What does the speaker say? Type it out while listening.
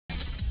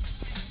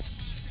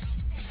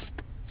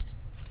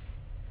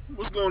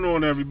What's going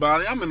on,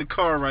 everybody? I'm in the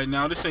car right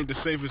now. This ain't the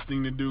safest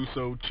thing to do,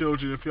 so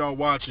children, if y'all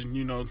watching,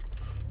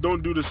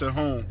 don't do this at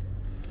home.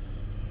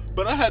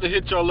 But I had to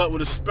hit y'all up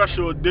with a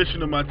special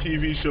edition of my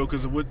TV show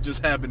because of what just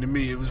happened to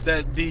me. It was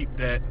that deep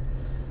that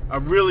I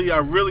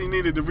really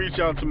needed to reach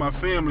out to my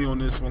family on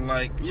this one.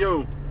 Like,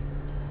 yo,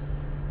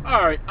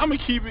 all right, I'm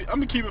gonna keep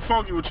it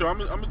funky with y'all. I'm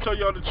gonna tell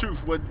y'all the truth.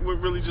 What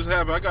really just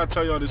happened? I gotta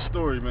tell y'all this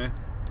story, man.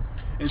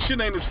 And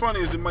shit ain't as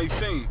funny as it might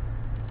seem.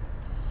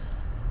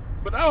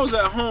 But I was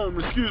at home,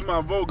 excuse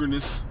my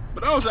vulgarness,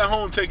 but I was at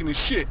home taking a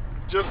shit.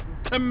 Just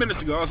 10 minutes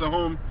ago, I was at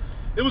home.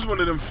 It was one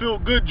of them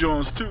feel-good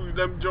joints, too.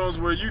 Them joints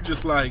where you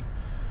just like,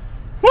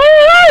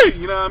 woo!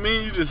 You know what I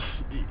mean?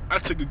 I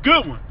took a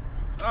good one.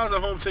 I was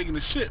at home taking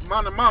a shit,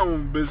 minding my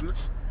own business.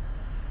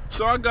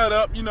 So I got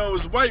up, it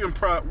was wiping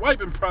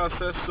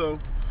process, so,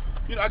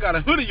 I got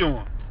a hoodie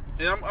on.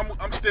 And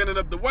I'm standing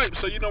up to wipe,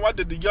 so, I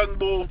did the young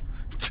bull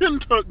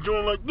chin tuck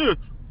joint like this.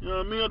 You know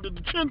what I mean? I did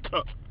the chin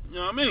tuck. You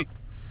know what I mean?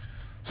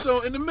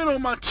 So in the middle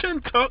of my chin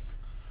tuck,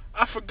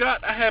 I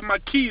forgot I had my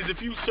keys.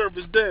 If you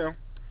surface down,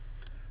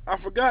 I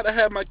forgot I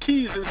had my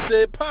keys in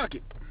said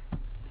pocket.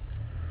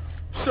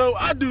 So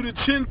I do the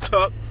chin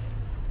tuck,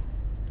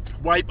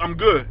 wipe, I'm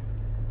good.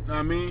 You know what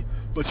I mean?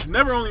 But you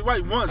never only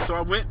wipe once, so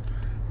I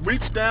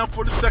reached down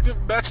for the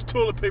second batch of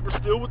toilet paper,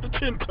 still with the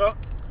chin tuck.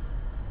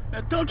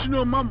 And don't you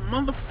know my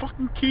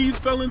motherfucking keys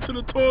fell into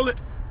the toilet?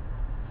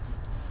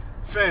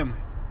 Family,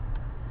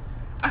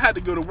 I had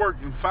to go to work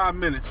in 5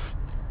 minutes.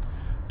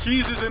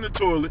 Keys is in the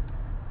toilet,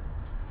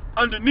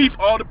 underneath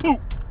all the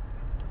poop.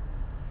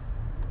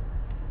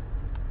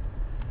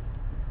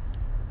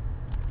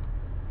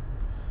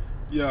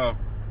 Yo,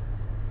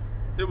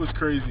 it was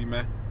crazy,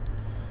 man.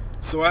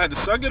 So I had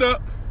to suck it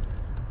up,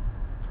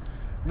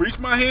 reach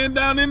my hand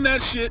down in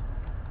that shit,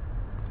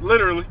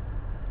 literally,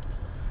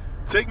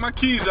 take my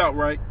keys out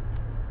right.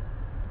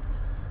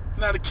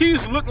 Now the keys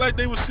looked like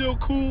they were still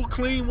cool,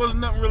 clean, wasn't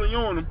nothing really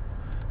on them,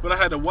 but I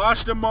had to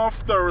wash them off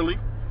thoroughly,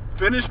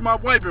 finish my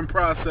wiping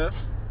process,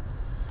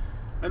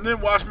 and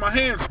then wash my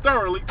hands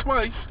thoroughly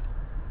twice.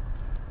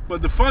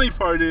 But the funny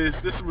part is,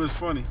 this was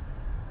funny.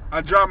 I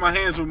dropped my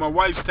hands with my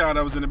wife's towel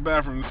that was in the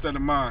bathroom instead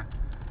of mine.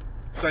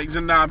 It's like,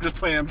 nah, I'm just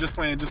playing.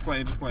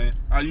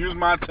 I use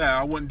my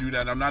towel. I wouldn't do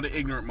that. I'm not an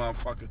ignorant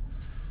motherfucker.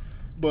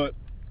 But,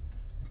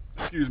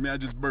 excuse me, I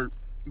just burped.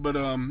 But,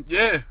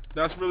 yeah,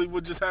 that's really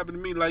what just happened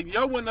to me. Like,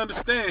 y'all wouldn't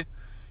understand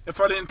if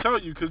I didn't tell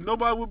you, because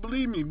nobody would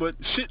believe me. But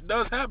shit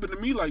does happen to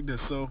me like this,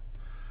 so.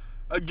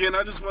 Again,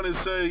 I just want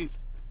to say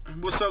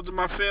what's up to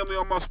my family,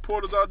 all my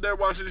supporters out there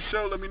watching the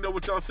show. Let me know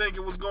what y'all think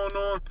and what's going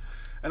on.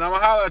 And I'm going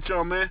to holler at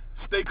y'all, man.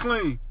 Stay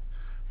clean.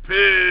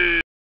 Peace.